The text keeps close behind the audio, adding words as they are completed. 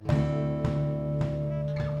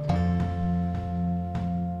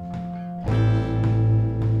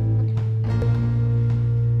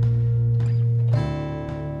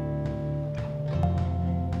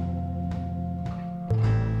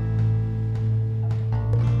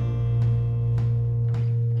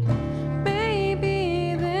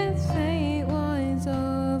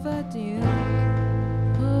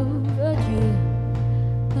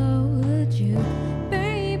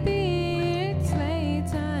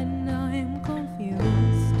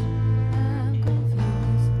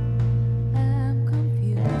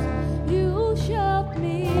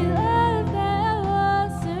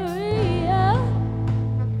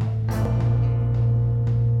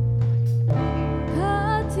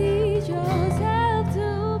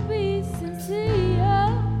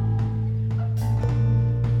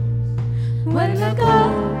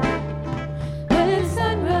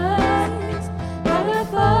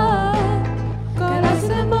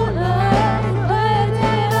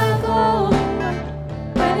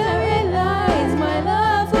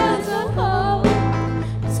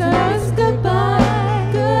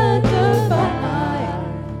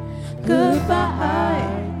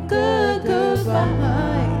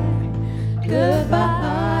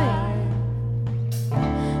goodbye.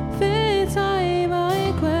 Fifth time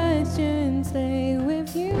I question, stay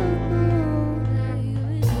with you.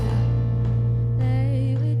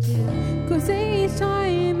 Cause each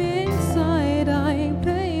time inside I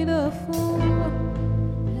play the fool.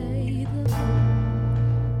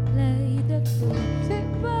 Sit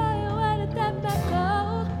by where the time that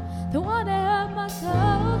goes, the one that hurt my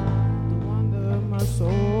soul. The one that hurt my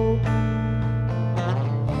soul.